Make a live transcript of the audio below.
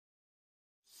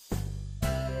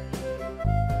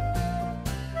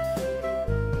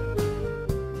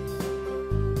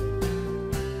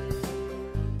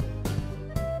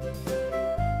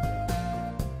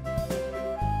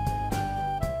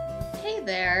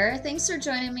There, thanks for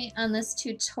joining me on this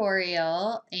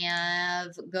tutorial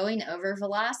of going over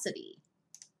velocity.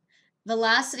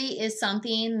 Velocity is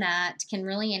something that can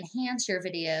really enhance your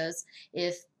videos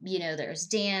if there's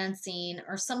dancing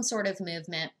or some sort of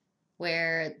movement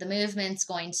where the movement's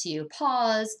going to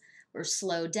pause or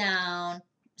slow down,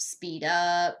 speed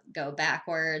up, go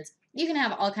backwards. You can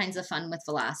have all kinds of fun with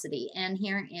velocity, and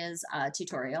here is a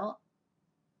tutorial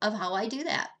of how I do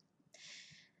that.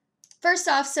 First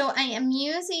off, so I am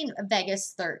using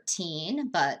Vegas 13,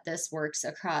 but this works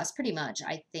across pretty much,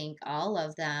 I think, all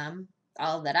of them,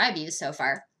 all that I've used so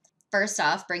far. First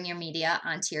off, bring your media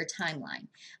onto your timeline.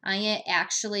 I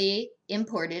actually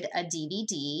imported a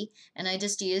DVD, and I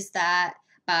just used that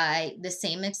by the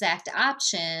same exact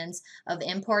options of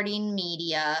importing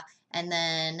media and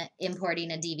then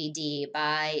importing a DVD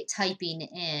by typing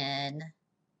in.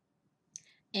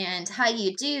 And how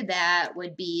you do that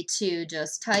would be to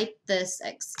just type this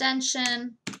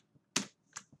extension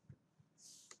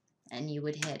and you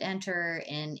would hit enter,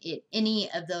 and any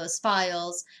of those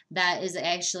files that is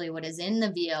actually what is in the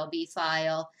VLB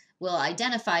file will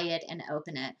identify it and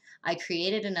open it. I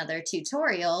created another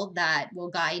tutorial that will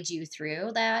guide you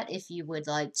through that if you would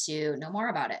like to know more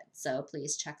about it. So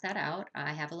please check that out.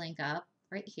 I have a link up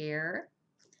right here.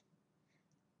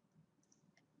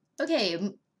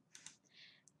 Okay.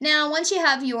 Now, once you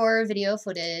have your video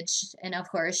footage, and of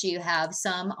course you have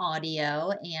some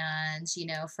audio, and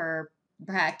for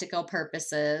practical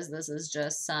purposes, this is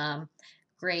just some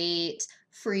great,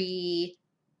 free,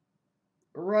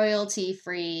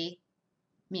 royalty-free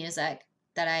music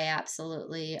that I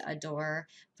absolutely adore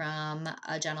from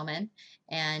a gentleman,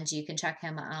 and you can check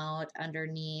him out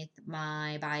underneath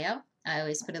my bio. I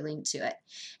always put a link to it.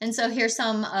 And so here's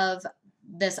some of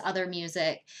this other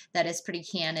music that is pretty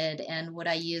candid, and would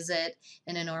I use it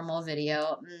in a normal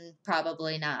video?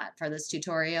 Probably not. For this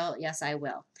tutorial, yes, I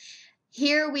will.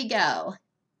 Here we go.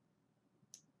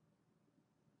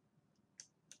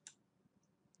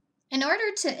 In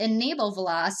order to enable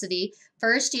velocity,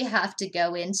 first you have to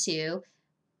go into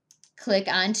click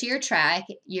onto your track.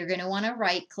 You're going to want to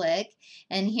right click,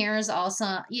 and here's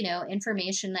also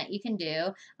information that you can do.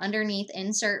 Underneath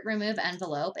insert remove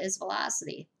envelope is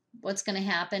velocity. What's going to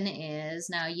happen is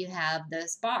now you have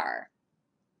this bar.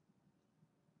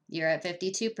 You're at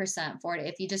 52% for it.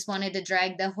 If you just wanted to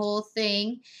drag the whole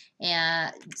thing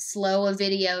and slow a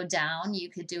video down, you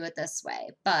could do it this way.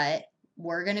 But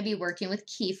we're going to be working with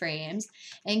keyframes,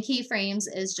 and keyframes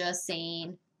is just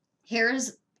saying,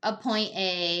 here's a point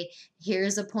A,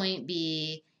 here's a point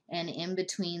B, and in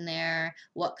between there,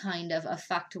 what kind of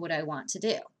effect would I want to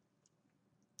do?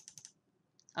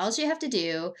 All you have to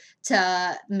do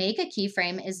to make a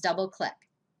keyframe is double click.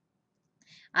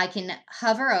 I can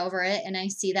hover over it, and I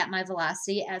see that my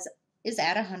velocity is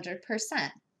at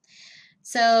 100%.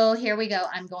 So here we go.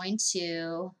 I'm going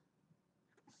to,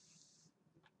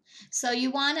 so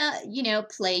you want to,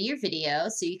 play your video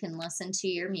so you can listen to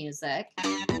your music.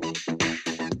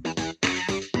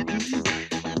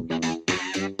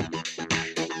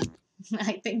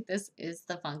 I think this is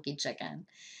the funky chicken.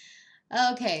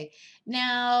 Okay,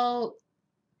 now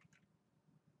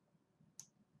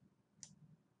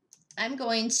I'm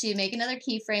going to make another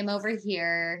keyframe over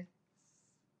here.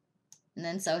 And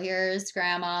then so here's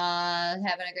Grandma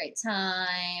having a great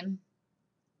time.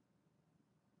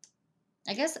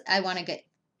 I guess I want to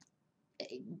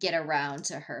get around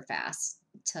to her fast,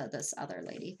 to this other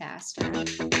lady faster.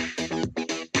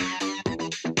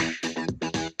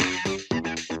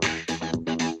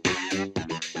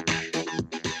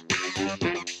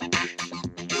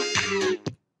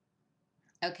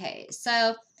 Okay,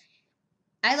 so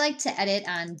I like to edit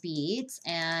on beats,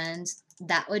 and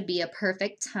that would be a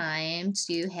perfect time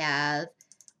to have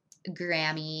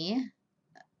Grammy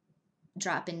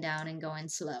dropping down and going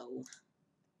slow.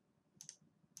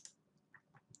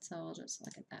 So we'll just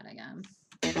look at that again.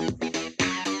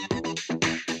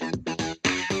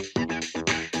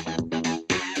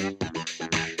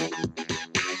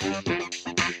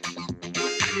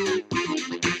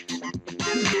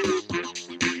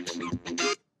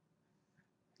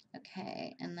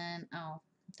 Okay, and then, oh,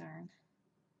 darn.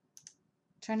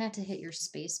 Try not to hit your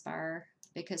space bar,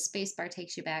 because space bar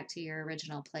takes you back to your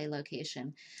original play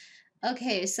location.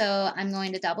 Okay, so I'm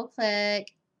going to double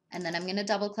click, and then I'm going to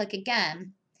double click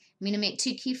again. I'm going to make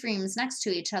two keyframes next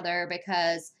to each other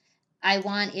because I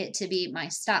want it to be my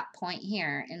stop point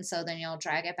here, and so then you'll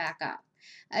drag it back up.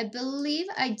 I believe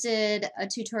I did a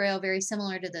tutorial very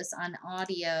similar to this on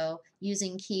audio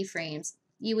using keyframes.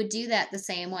 You would do that the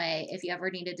same way if you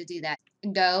ever needed to do that.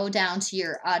 Go down to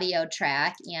your audio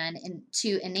track, and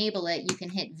to enable it, you can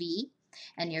hit V,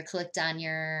 and you're clicked on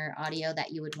your audio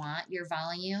that you would want, your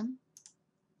volume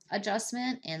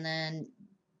adjustment, and then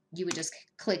you would just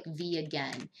click V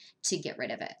again to get rid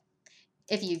of it.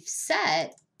 If you've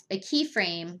set a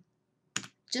keyframe,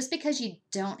 just because you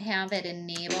don't have it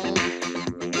enabled,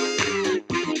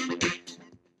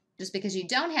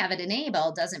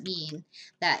 doesn't mean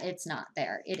that it's not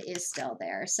there. It is still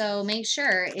there. So make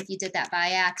sure if you did that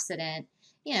by accident,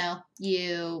 it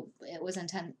was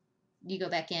intended. You go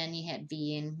back in, you hit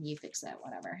V, and you fix that,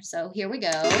 whatever. So here we go.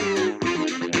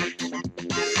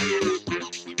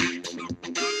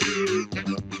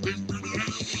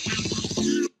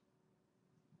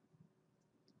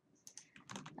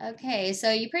 Okay,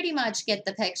 so you pretty much get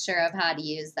the picture of how to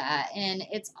use that, and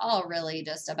it's all really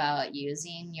just about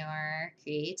using your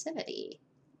creativity.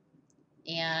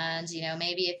 And,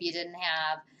 maybe if you didn't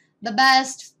have the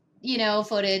best,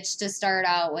 footage to start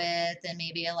out with, and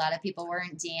maybe a lot of people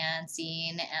weren't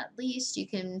dancing, at least you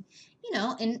can,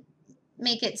 and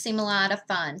make it seem a lot of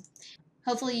fun.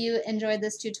 Hopefully you enjoyed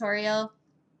this tutorial.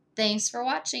 Thanks for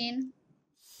watching.